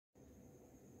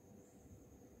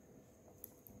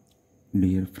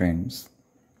Dear friends,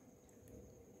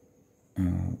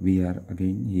 we are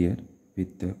again here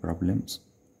with the problems.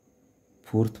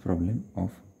 Fourth problem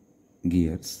of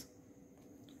gears.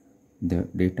 The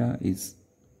data is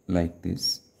like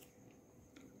this.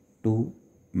 Two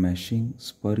meshing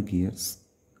spur gears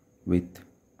with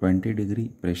 20-degree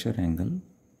pressure angle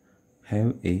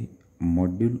have a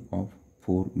module of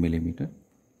 4 mm.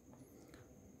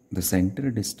 The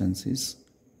center distance is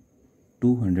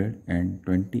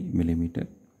 220 mm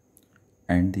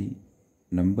and the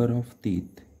number of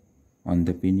teeth on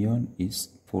the pinion is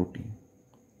 40.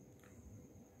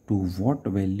 To what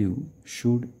value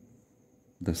should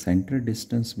the center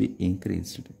distance be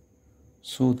increased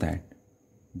so that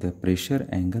the pressure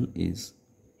angle is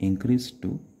increased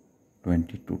to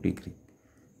 22 degree?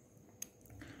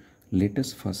 Let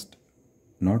us first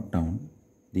note down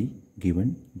the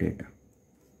given data.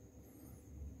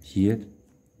 Here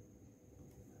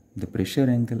the pressure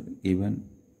angle given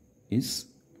is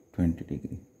 20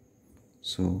 degree.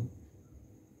 So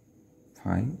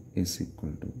phi is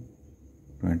equal to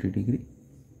 20 degree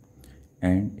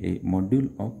and a module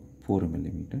of 4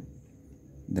 mm,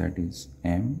 that is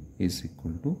m is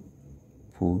equal to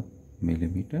 4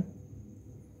 mm,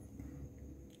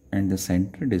 and the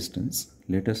center distance,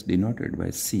 let us denote it by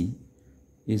c,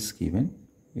 is given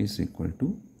is equal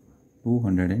to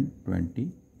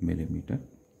 220 mm.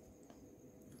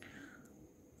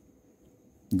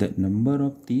 The number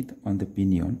of teeth on the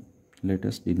pinion, let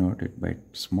us denote it by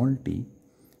small t,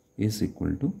 is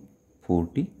equal to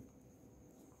 40.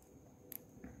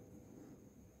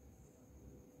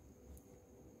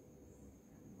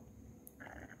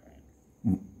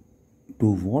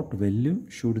 To what value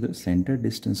should the center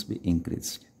distance be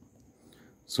increased?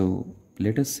 So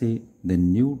let us say the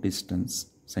new distance,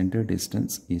 center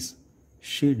distance, is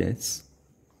c dash,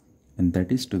 and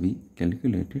that is to be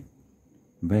calculated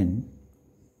when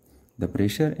the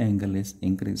pressure angle is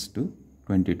increased to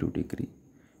 22 degree.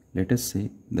 Let us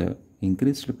say the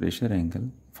increased pressure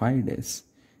angle phi dash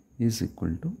is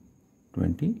equal to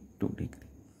 22 degree.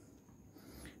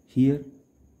 Here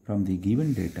from the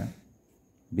given data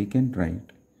we can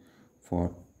write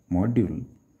for module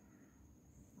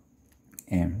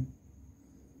m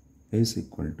is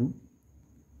equal to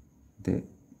the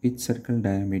pitch circle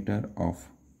diameter of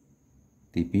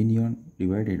the pinion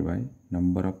divided by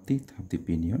number of teeth of the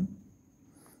pinion,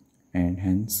 and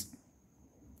hence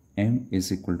m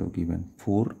is equal to given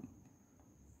 4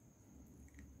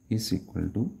 is equal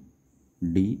to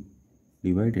d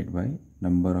divided by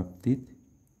number of teeth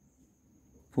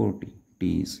 40,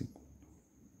 t is equal.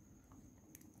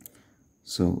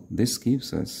 So this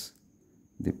gives us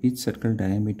the pitch circle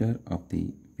diameter of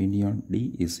the pinion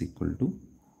d is equal to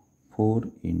 4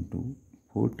 into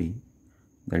 40,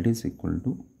 that is equal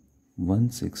to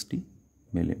 160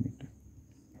 millimeter.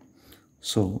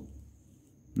 So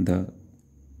the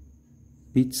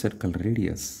pitch circle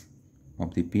radius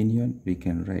of the pinion we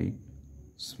can write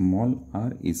small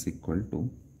r is equal to,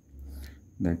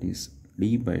 that is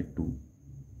d by 2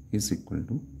 is equal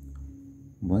to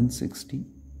 160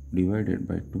 divided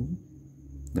by 2,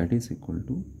 that is equal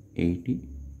to 80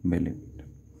 millimeter.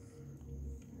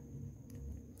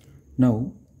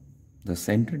 Now the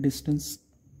center distance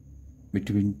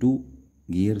between two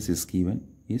gears is given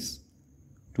is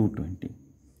 220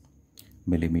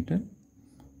 millimeter.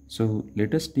 So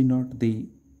let us denote the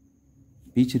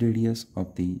pitch radius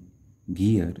of the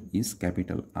gear is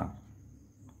capital R.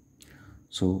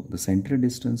 So the center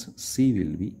distance C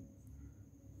will be,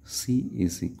 C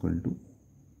is equal to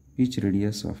pitch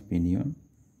radius of pinion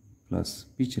plus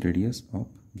pitch radius of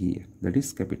gear, that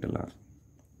is capital R,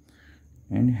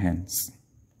 and hence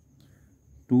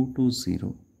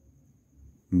 220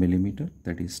 millimeter,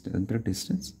 that is center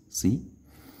distance C,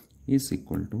 is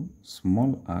equal to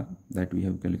small r, that we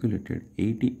have calculated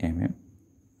 80 mm,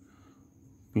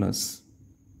 plus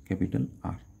capital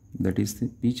R, that is the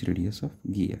pitch radius of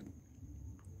gear.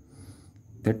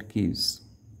 That gives,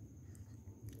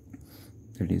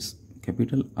 that is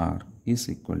capital R is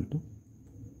equal to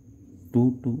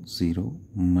 220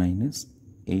 minus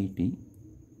 80,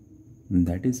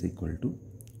 that is equal to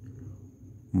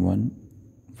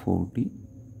 140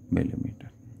 millimeter.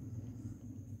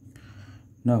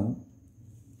 Now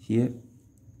here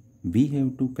we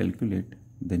have to calculate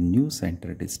the new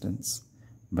center distance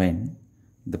when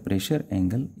the pressure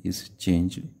angle is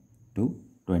changed to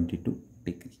 22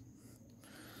 degree.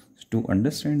 To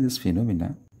understand this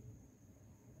phenomena,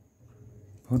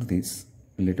 for this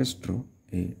let us draw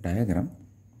a diagram.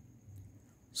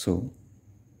 So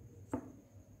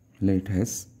let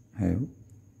us have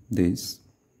this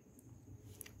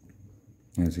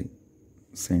as a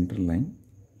center line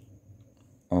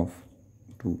of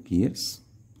two gears,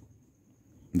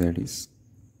 that is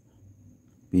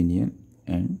pinion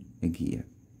and a gear.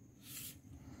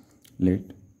 Let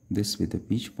this be the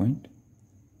pitch point,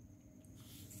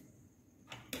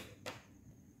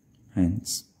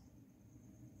 hence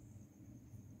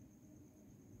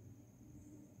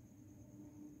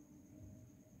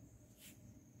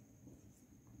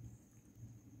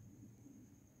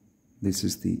this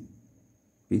is the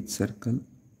pitch circle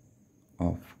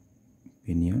of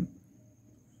pinion,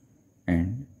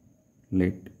 and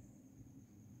let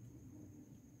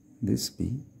this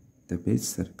be the pitch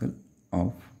circle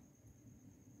of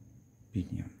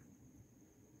pinion.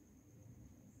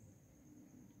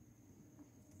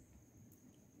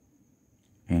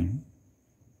 And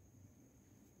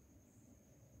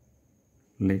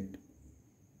let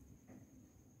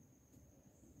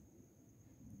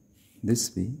this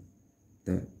be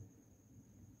the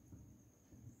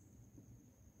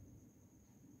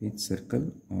pitch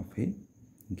circle of a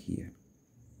gear,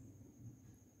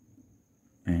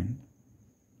 and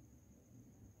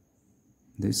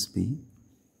this be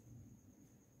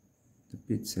the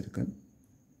pitch circle,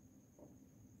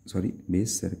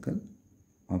 base circle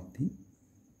of the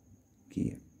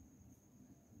gear.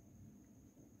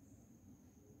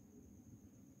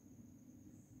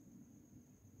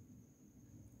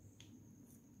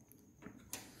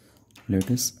 Let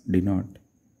us denote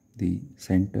the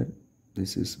center.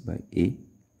 This is by A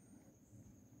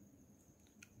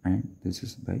and this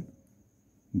is by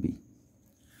B,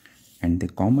 and the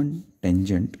common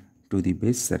tangent to the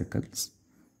base circles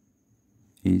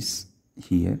is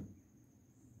here,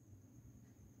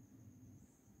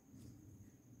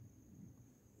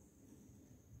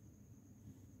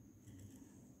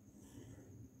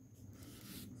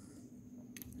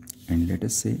 and let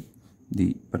us say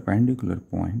the perpendicular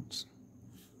points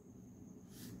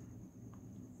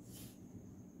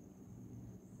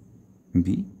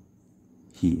be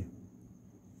here.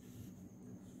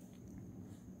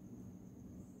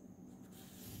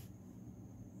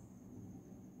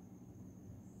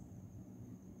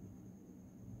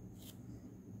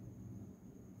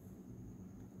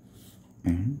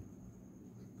 And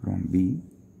from B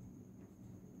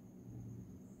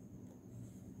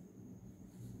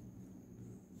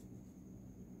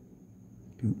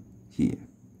to here.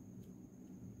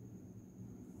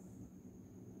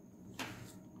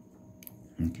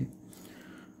 Okay,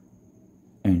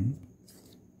 and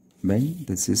when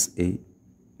this is a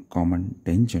common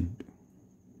tangent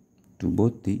to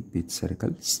both the pitch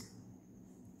circles,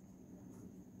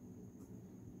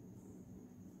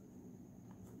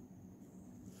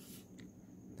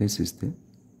 this is the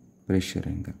pressure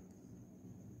angle.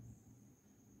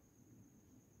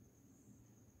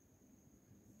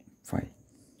 Phi.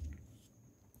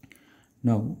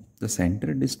 Now the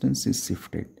center distance is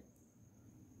shifted.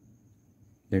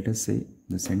 Let us say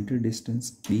the center distance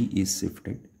B is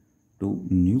shifted to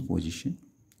new position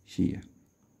here.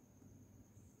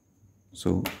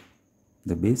 So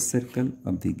the base circle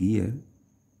of the gear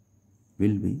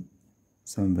will be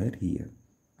somewhere here.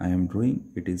 I am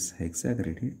drawing it is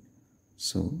hexagraded,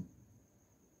 so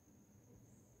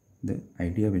the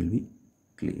idea will be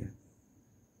clear.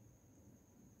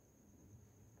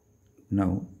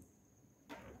 Now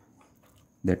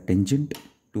the tangent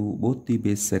to both the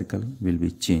base circle will be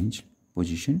changed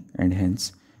position, and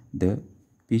hence the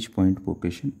pitch point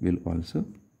location will also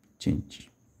change.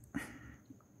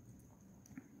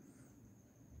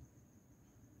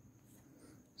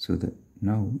 So the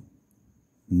now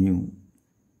new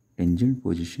tangent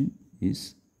position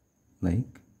is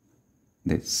like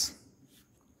this.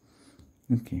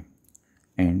 Okay,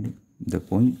 and the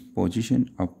point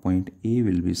position of point A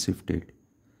will be shifted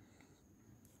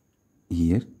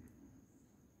here.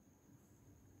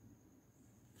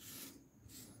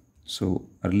 So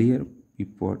earlier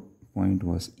point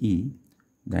was E,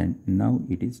 then now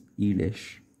it is E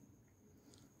dash.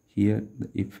 Here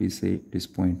if we say it is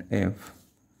point F,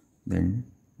 then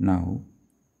now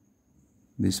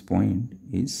this point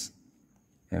is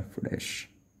F dash.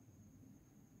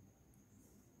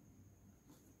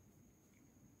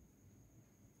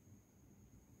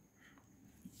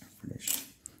 F dash.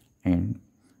 And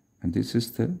this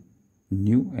is the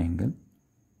new angle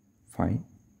phi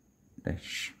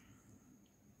dash.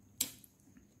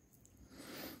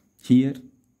 Here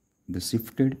the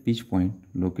shifted pitch point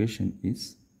location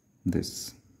is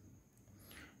this.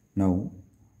 Now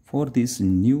for this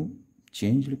new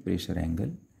changed pressure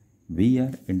angle, we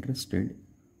are interested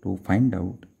to find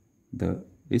out the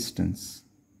distance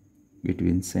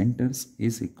between centers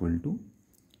is equal to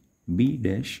B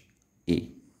dash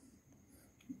A,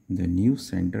 the new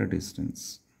center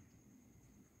distance.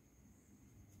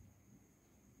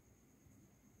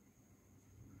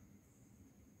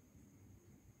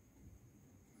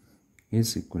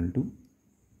 is equal to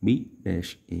b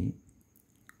dash a,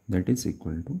 that is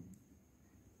equal to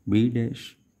b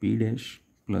dash p dash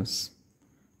plus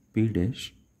p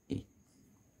dash a.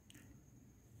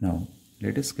 Now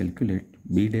let us calculate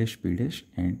b dash p dash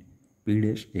and p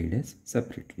dash a dash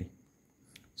separately.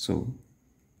 So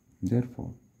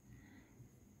therefore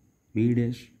b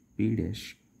dash p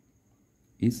dash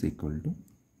is equal to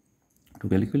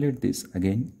calculate this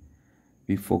again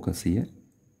we focus here.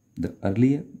 The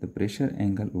earlier the pressure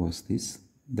angle was this,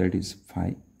 that is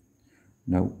phi.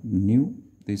 Now new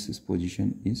this is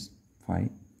position is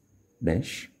phi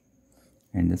dash,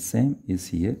 and the same is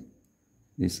here.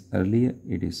 This earlier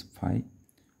it is phi,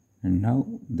 and now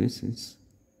this is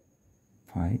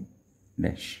phi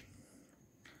dash.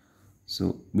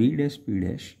 So b dash p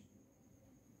dash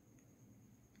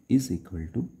is equal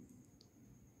to,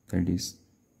 that is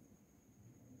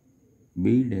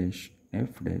b dash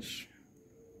f dash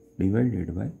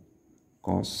divided by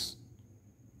cos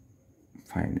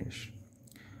phi dash.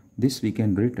 This we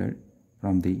can return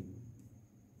from the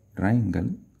triangle,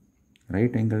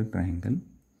 right angle triangle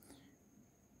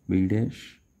b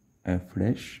dash f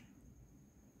dash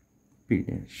p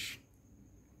dash,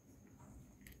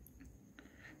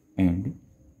 and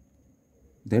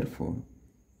therefore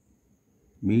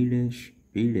b dash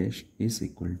p dash is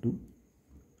equal to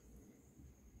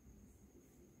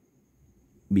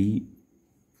b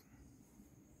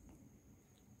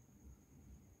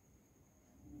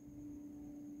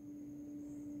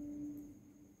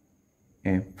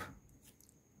f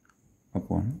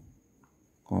upon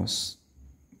cos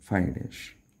phi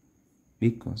dash,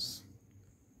 because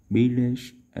b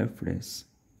dash f dash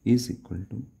is equal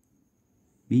to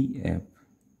bf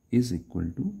is equal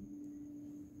to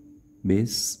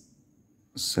base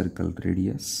circle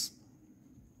radius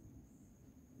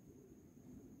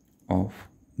of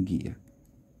gear,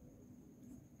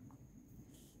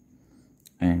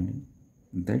 and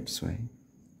that's why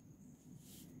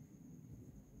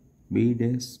b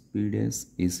dash p dash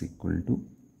is equal to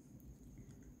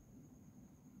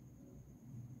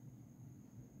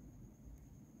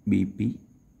bp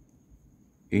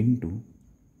into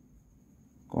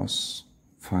cos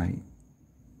phi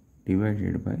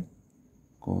divided by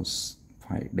cos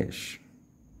phi dash,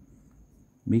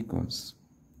 because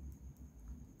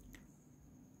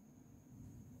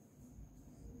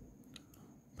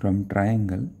from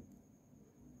triangle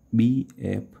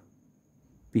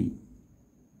BFP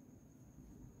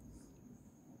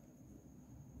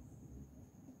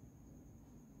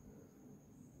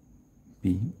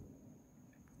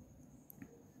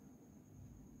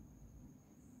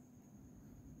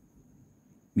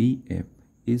BF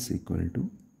is equal to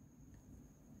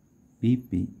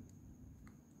BP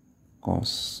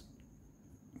cos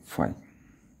phi,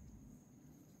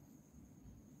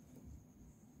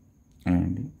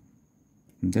 and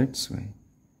that's why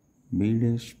B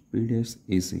dash P dash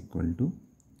is equal to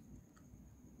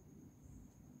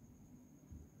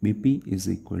BP is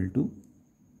equal to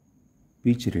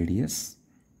pitch radius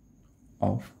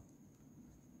of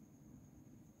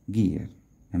gear,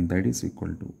 and that is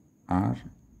equal to R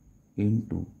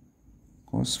into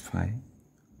cos phi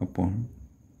upon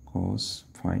cos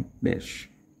phi dash.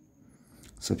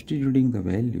 Substituting the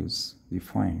values, we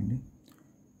find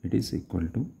it is equal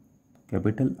to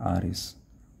capital R is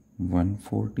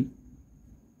 140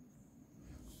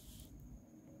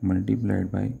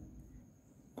 multiplied by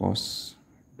cos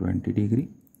 20 degree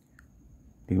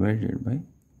divided by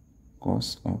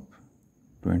cos of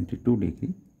 22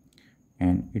 degree,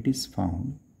 and it is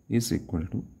found is equal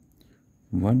to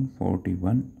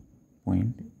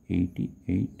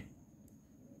 141.88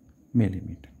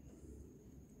 millimeter.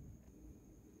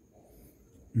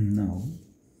 Now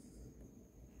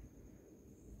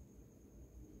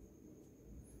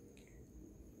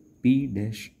P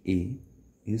dash A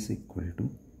is equal to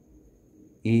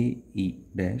AE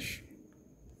dash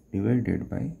divided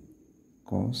by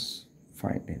cos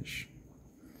phi dash.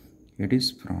 It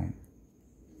is from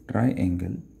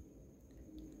triangle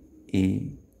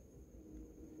A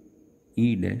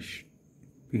E dash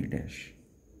P dash,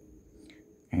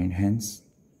 and hence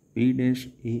P dash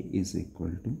A is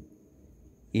equal to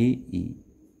AE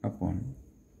upon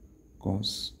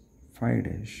cos phi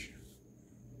dash,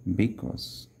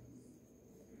 because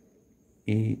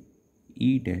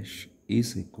AE dash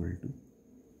is equal to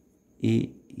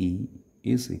AE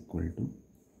is equal to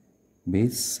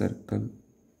base circle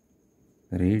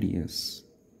radius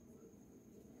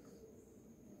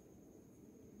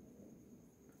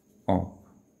of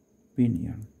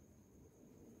pinion,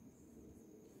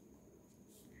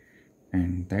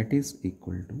 and that is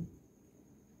equal to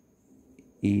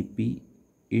AP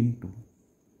into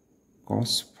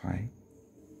cos phi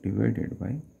divided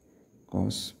by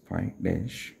cos phi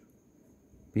dash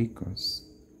because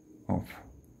of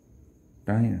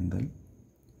triangle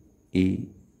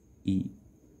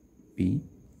AEP,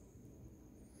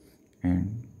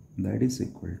 and that is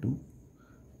equal to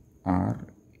R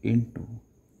into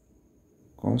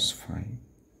cos phi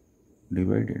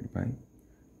divided by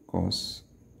cos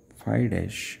phi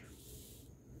dash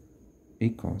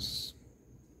because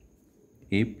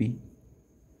AP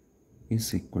is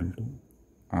equal to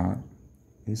R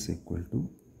is equal to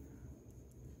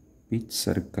pitch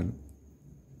circle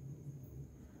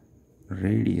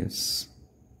radius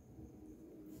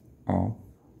of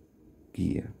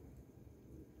gear.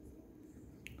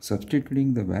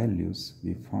 Substituting the values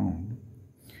we found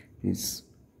is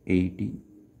 80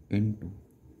 into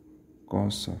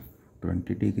cos of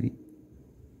 20 degree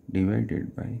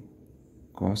divided by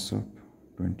cos of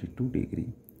 22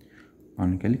 degree.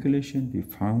 On calculation we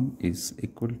found is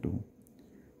equal to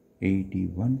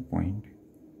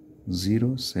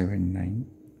 81.079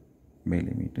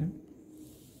 millimeter.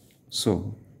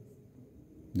 So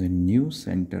the new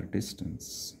center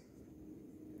distance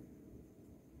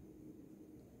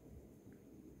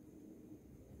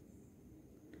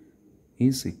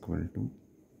is equal to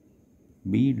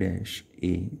B dash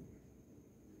A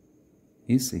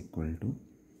is equal to,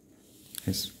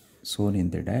 as shown in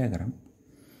the diagram,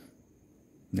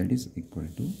 that is equal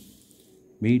to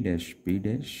B dash P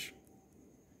dash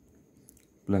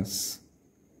plus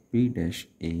P dash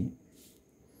A,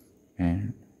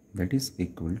 and that is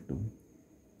equal to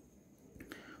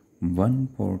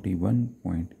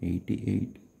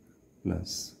 141.88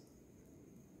 plus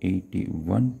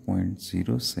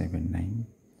 81.079,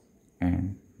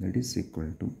 and that is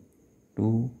equal to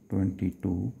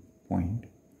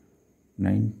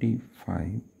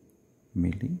 222.95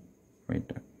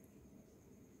 millimeter.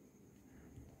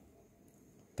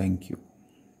 Thank you.